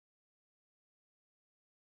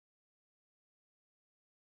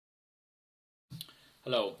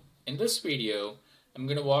Hello, in this video I'm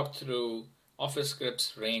going to walk through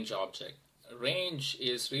OfficeScript's range object. Range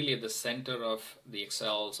is really at the center of the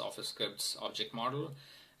Excel's OfficeScript's object model,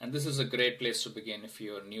 and this is a great place to begin if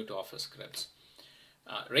you're new to OfficeScripts.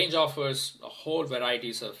 Range offers a whole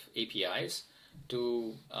varieties of APIs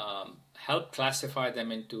to help classify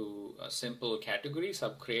them into simple categories.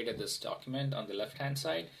 I've created this document on the left hand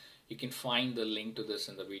side. You can find the link to this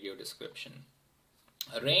in the video description.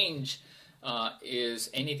 A range is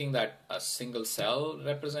anything that a single cell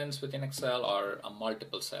represents within Excel or a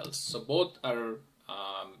multiple cells. So both are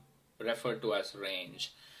referred to as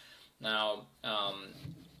range. Now,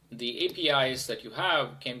 the APIs that you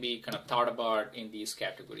have can be kind of thought about in these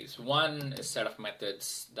categories. One is a set of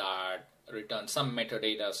methods that return some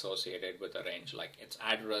metadata associated with a range, like its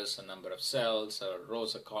address, a number of cells, or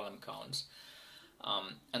rows or column counts.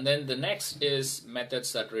 And then the next is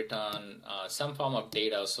methods that return some form of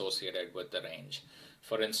data associated with the range.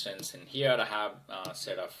 For instance, in here I have a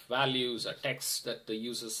set of values or text that the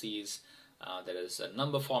user sees. There is a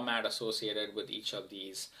number format associated with each of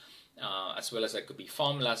these, as well as there could be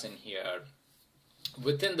formulas in here.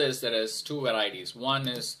 Within this, there is two varieties. One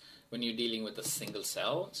is when you're dealing with a single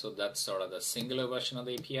cell, so that's sort of the singular version of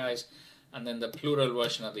the APIs, and then the plural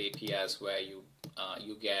version of the APIs where you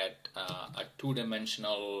get a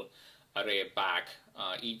two-dimensional array back,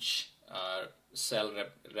 each cell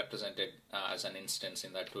represented as an instance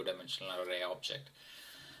in that two-dimensional array object.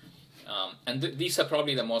 And these are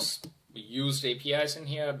probably the most used APIs in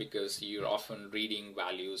here because you're often reading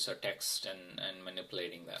values or text and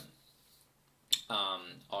manipulating them.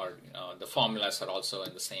 The formulas are also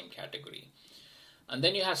in the same category. And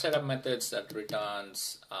then you have set up methods that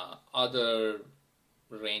returns other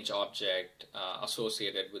range object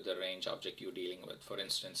associated with the range object you're dealing with. For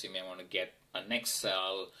instance, you may want to get a next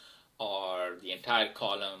cell or the entire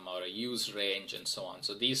column or a use range and so on.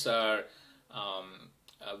 So these are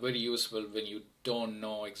very useful when you don't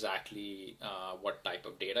know exactly what type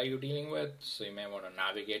of data you're dealing with. So you may want to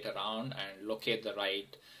navigate around and locate the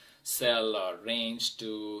right cell or range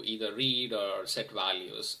to either read or set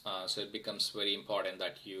values. So it becomes very important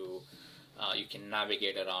that you can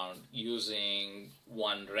navigate around using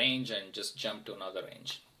one range and just jump to another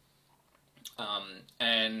range.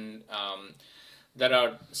 There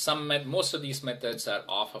are most of these methods are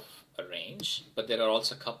off of a range, but there are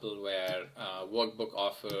also a couple where Workbook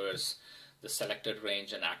offers the selected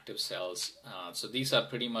range and active cells. So these are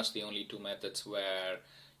pretty much the only two methods where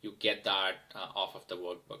you get that off of the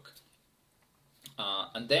Workbook.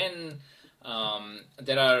 And then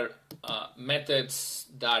there are methods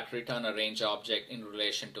that return a range object in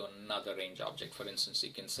relation to another range object. For instance,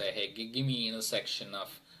 you can say, hey, give me intersection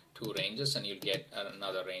of two ranges, and you'll get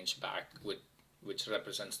another range back which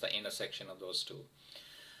represents the intersection of those two.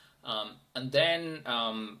 And then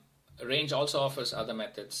range also offers other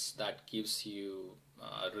methods that gives you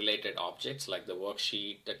related objects like the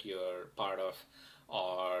worksheet that you're part of,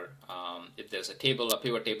 or if there's a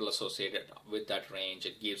pivot table associated with that range,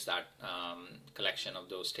 it gives that collection of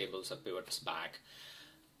those tables or pivots back,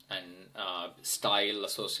 and style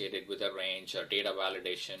associated with a range, or data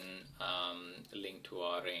validation linked to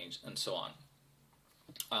a range, and so on.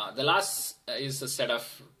 The last is a set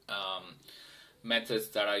of methods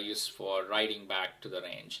that are used for writing back to the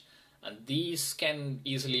range. And these can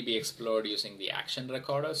easily be explored using the action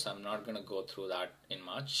recorder, so I'm not going to go through that in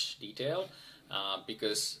much detail.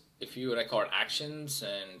 Because if you record actions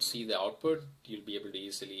and see the output, you'll be able to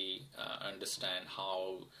easily understand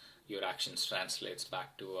how your actions translates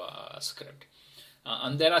back to a script.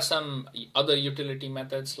 And there are some other utility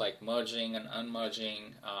methods like merging and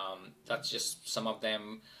unmerging. That's just some of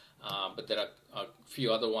them, but there are a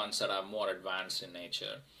few other ones that are more advanced in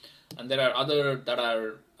nature. And there are other that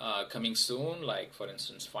are coming soon, like for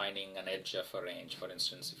instance finding an edge of a range. For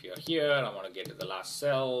instance, if you're here, I want to get to the last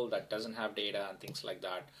cell that doesn't have data and things like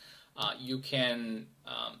that. You can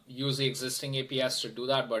use the existing APIs to do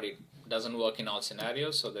that, but it doesn't work in all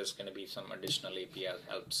scenarios, so there's going to be some additional API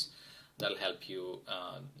helps that'll help you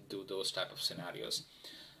do those type of scenarios.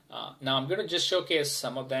 Now I'm going to just showcase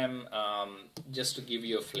some of them just to give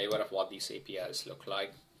you a flavor of what these APIs look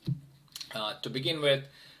like. To begin with,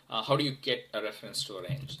 how do you get a reference to a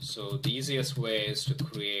range? So the easiest way is to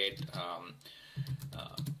create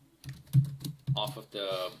off of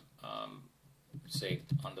the, say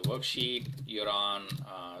on the worksheet you're on,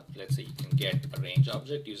 let's say you can get a range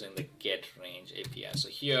object using the get range API. So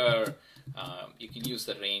here you can use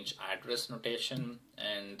the range address notation,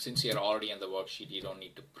 and since you're already on the worksheet, you don't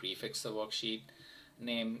need to prefix the worksheet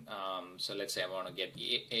name. So let's say I want to get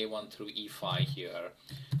A1 through E5 here,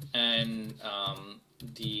 and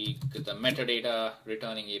the metadata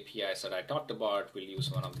returning APIs that I talked about, we'll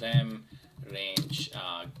use one of them, range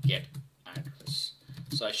get address.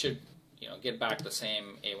 So I should get back the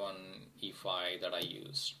same A1 E5 that I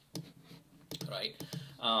used, right?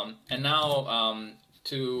 And now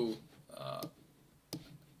to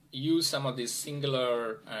use some of these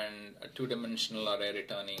singular and two-dimensional array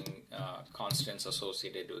returning constants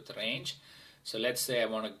associated with range. So let's say I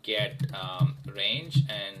want to get range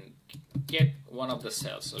and get one of the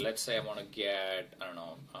cells. So let's say I want to get, I don't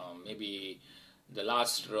know, maybe the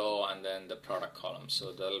last row and then the product column.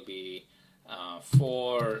 So there'll be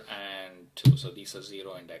 4 and 2. So these are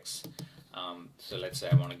 0 index. So let's say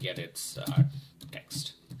I want to get its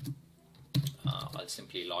text. I'll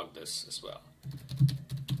simply log this as well.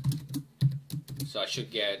 So I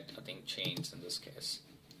should get, I think, chains in this case,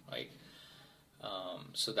 right?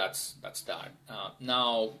 So that's that.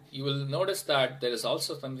 Now you will notice that there is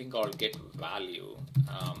also something called get value.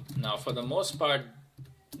 Now for the most part,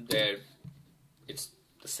 it's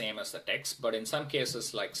the same as the text, but in some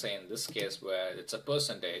cases, like say in this case where it's a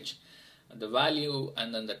percentage, the value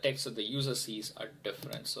and then the text that the user sees are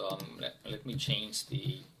different. So let me change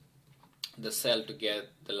the cell to get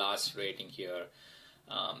the last rating here.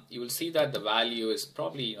 You will see that the value is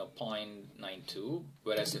probably 0.92,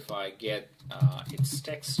 whereas if I get its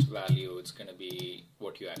text value, it's going to be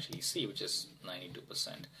what you actually see, which is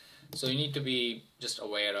 92%. So you need to be just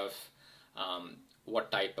aware of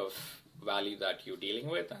what type of value that you're dealing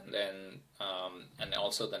with, and then and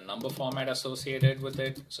also the number format associated with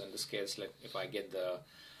it. So in this case, like if I get the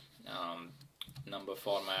number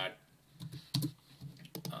format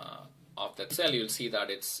of that cell, you'll see that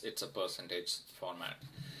it's a percentage format.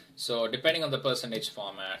 So depending on the percentage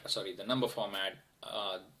format, the number format,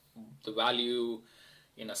 the value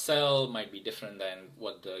in a cell might be different than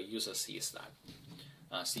what the user sees that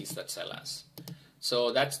cell as.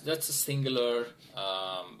 So that's a singular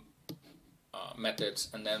methods,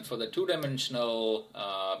 and then for the two-dimensional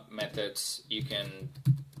methods, you can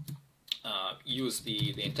use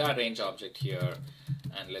the entire range object here.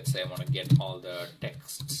 And let's say I want to get all the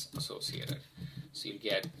texts associated. So you'll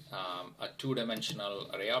get a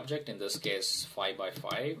two-dimensional array object, in this case 5 by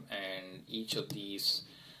 5, and each of these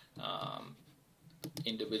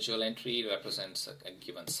individual entry represents a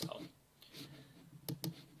given cell.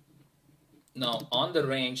 Now on the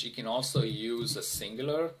range, you can also use a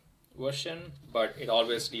singular version, but it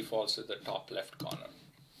always defaults to the top left corner.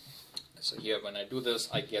 So here when I do this,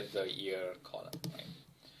 I get the year column, right?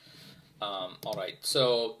 All right,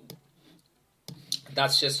 so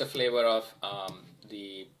that's just a flavor of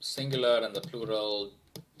the singular and the plural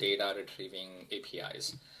data retrieving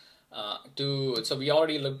APIs. So we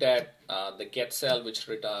already looked at the get cell, which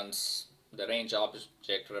returns the range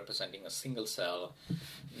object representing a single cell.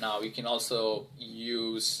 Now you can also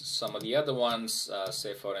use some of the other ones.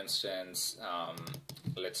 Say for instance,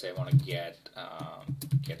 let's say I want to get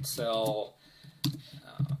cell.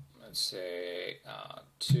 Let's say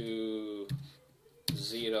 2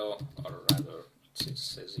 0, or rather let's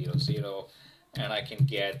say 0 0, and I can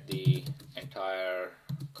get the entire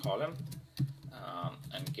column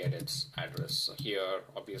and get its address. So here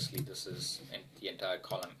obviously this is the entire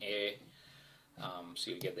column A,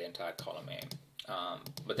 so you'll get the entire column A.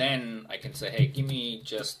 But then I can say, hey, give me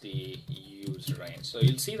just the use range. So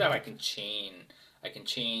you'll see that I can chain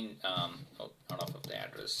out of the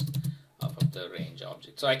address of the range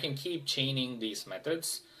object. So I can keep chaining these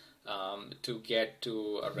methods to get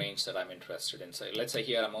to a range that I'm interested in. So let's say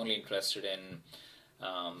here I'm only interested in,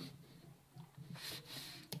 I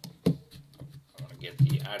want to get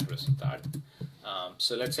the address of that.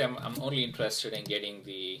 So let's say I'm only interested in getting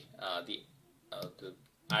the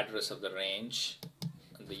address of the range,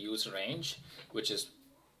 the use range, which is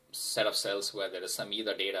set of cells where there is some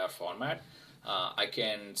either data or format. I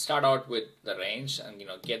can start out with the range and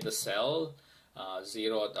get the cell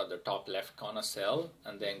 0 at the top left corner cell,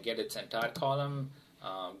 and then get its entire column,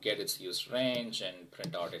 get its use range, and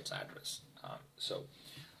print out its address.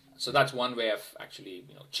 So that's one way of actually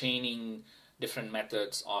chaining different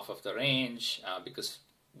methods off of the range, because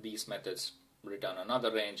these methods return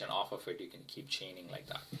another range, and off of it you can keep chaining like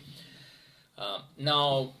that.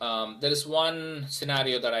 Now there is one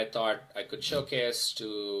scenario that I thought I could showcase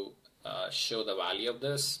to show the value of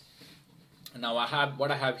this. Now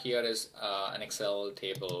what I have here is an Excel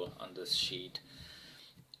table on this sheet,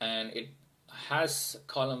 and it has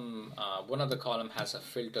column. One of the column has a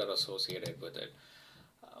filter associated with it.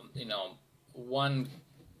 One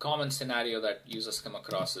common scenario that users come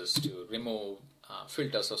across is to remove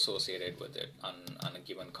filters associated with it on a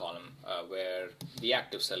given column where the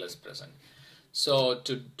active cell is present. So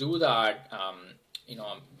to do that,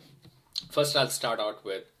 first I'll start out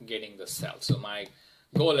with getting the cell. So my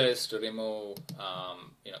goal is to remove,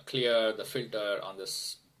 clear the filter on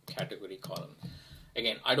this category column.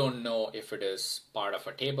 Again, I don't know if it is part of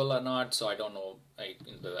a table or not, so I don't know,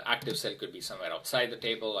 the active cell could be somewhere outside the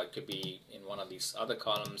table, or it could be in one of these other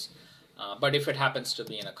columns. But if it happens to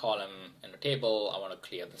be in a column in a table, I want to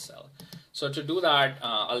clear the cell. So to do that,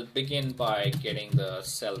 I'll begin by getting the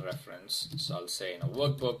cell reference. So I'll say in a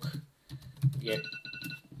workbook,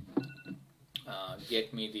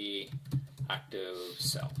 get me the active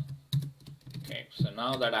cell. Okay, so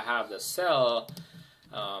now that I have the cell,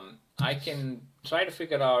 I can try to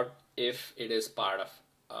figure out if it is part of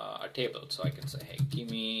a table. So I can say, hey, give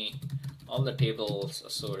me all the tables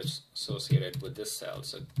associated with this cell.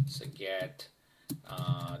 So get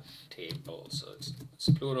table. So it's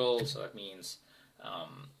plural. So that means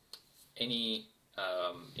any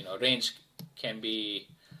range can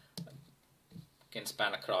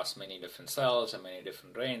span across many different cells and many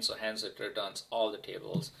different ranges. So hence it returns all the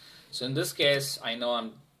tables. So in this case, I know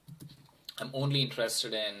I'm only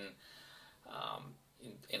interested in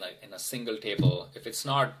a single table. If it's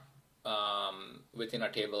not within a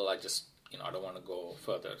table, I just I don't want to go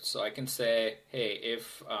further. So I can say, hey,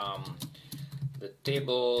 if the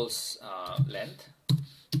table's length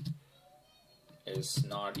is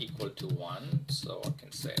not equal to 1, so I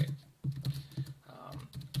can say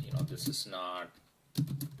this is not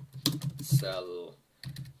cell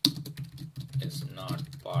is not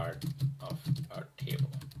part of our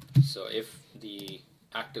table. So if the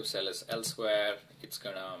active cell is elsewhere, it's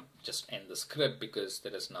gonna just end the script because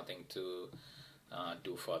there is nothing to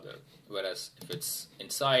do further. Whereas if it's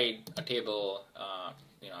inside a table,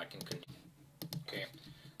 I can continue. Okay,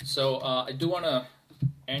 so I do want to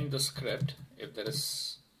end the script if there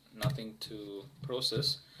is nothing to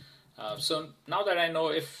process. So now that I know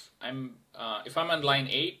if I'm on line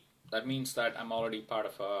 8, that means that I'm already part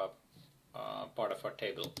of a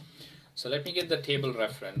table. So let me get the table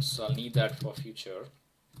reference. So I'll need that for future.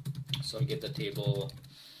 So I'll get the table,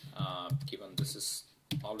 given this is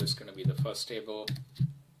always going to be the first table.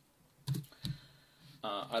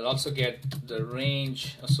 I'll also get the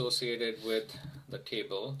range associated with the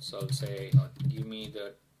table. So I'll say, give me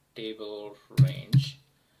the table range.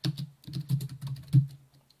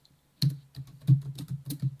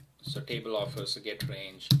 So table offers a get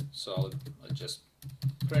range. So I'll just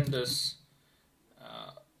print this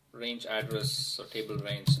range address. So table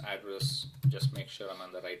range address. Just make sure I'm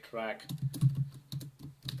on the right track.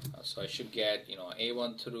 So I should get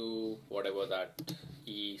A1 through whatever that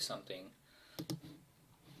E something,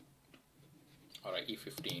 or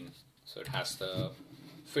E15. So it has the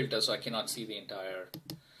filter, so I cannot see the entire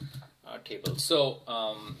table. So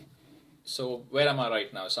where am I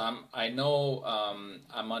right now? So I know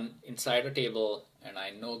I'm inside a table, and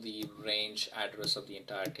I know the range address of the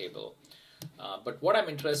entire table. But what I'm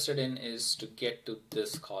interested in is to get to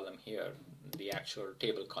this column here, the actual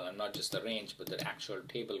table column, not just the range, but the actual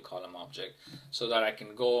table column object, so that I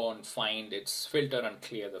can go and find its filter and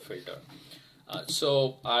clear the filter.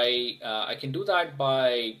 So I can do that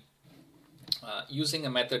by using a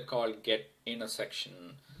method called get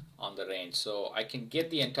intersection on the range. So I can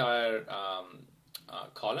get the entire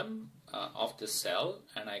column of this cell,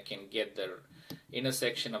 and I can get the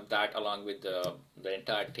intersection of that along with the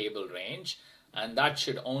entire table range, and that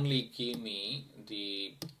should only give me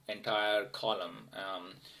the entire column,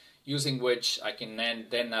 using which I can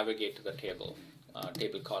then navigate to the table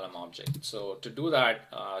column object. So to do that,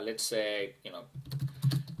 let's say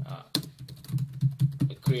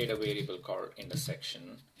create a variable called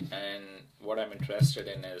intersection, and what I'm interested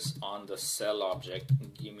in is on the cell object,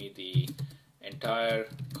 give me the entire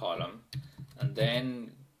column, and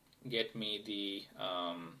then get me the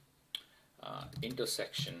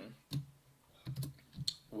intersection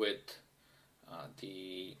with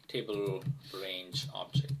the table range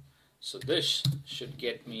object. So this should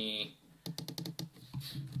get me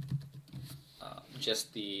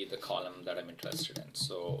just the column that I'm interested in.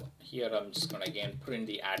 So here I'm just going to again print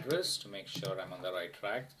the address to make sure I'm on the right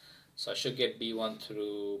track. So I should get B1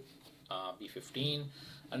 through B15,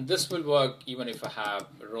 and this will work even if I have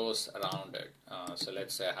rows around it. So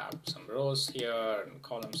let's say I have some rows here and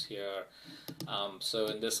columns here. So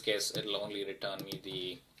in this case, it'll only return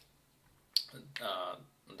me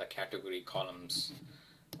the category columns,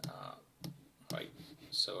 right?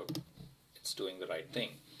 So it's doing the right thing.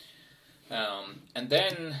 And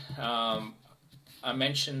then I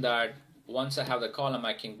mentioned that once I have the column,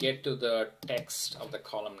 I can get to the text of the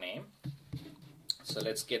column name. So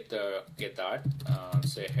let's get that.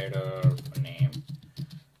 Say header name.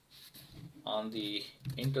 On the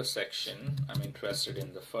intersection, I'm interested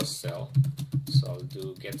in the first cell, so I'll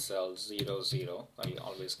do get cell 0, 0. I'll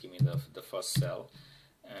always give me the first cell,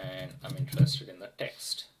 and I'm interested in the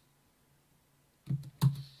text.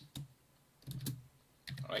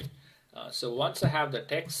 All right. So once I have the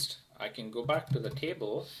text, I can go back to the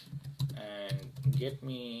table and get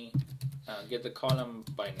the column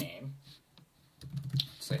by name.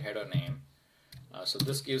 Say header name. So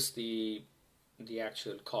this gives the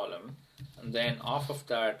actual column, and then off of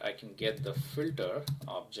that I can get the filter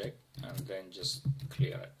object and then just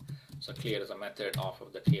clear it. So clear is a method off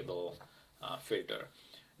of the table filter.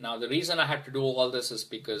 Now the reason I had to do all this is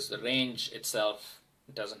because the range itself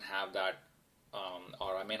doesn't have that,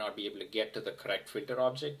 or I may not be able to get to the correct filter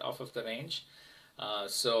object off of the range.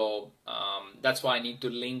 So that's why I need to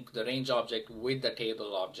link the range object with the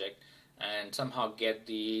table object and somehow get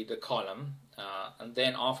the column, and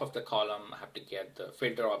then off of the column I have to get the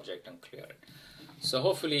filter object and clear it. So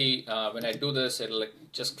hopefully when I do this, it'll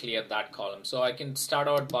just clear that column. So I can start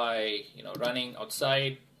out by running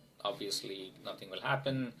outside. Obviously nothing will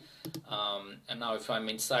happen, and now if I'm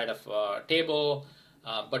inside of a table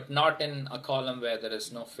but not in a column where there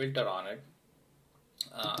is no filter on it,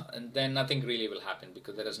 and then nothing really will happen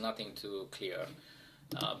because there is nothing to clear.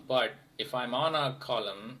 But if I'm on a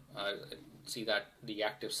column, see that the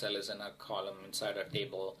active cell is in a column inside a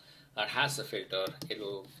table that has a filter, it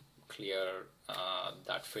will clear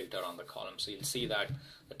that filter on the column. So you'll see that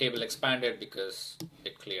the table expanded because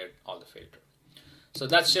it cleared all the filter. So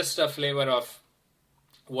that's just a flavor of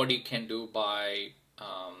what you can do by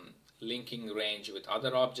linking range with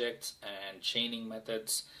other objects and chaining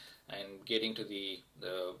methods and getting to the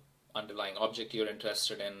underlying object you're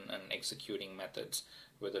interested in and executing methods,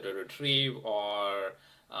 whether to retrieve or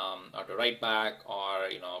to write back, or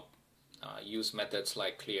use methods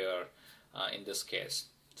like clear in this case.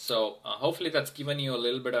 So hopefully that's given you a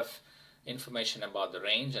little bit of information about the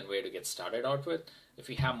range and where to get started out with. If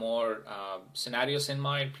you have more scenarios in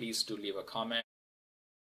mind, please do leave a comment.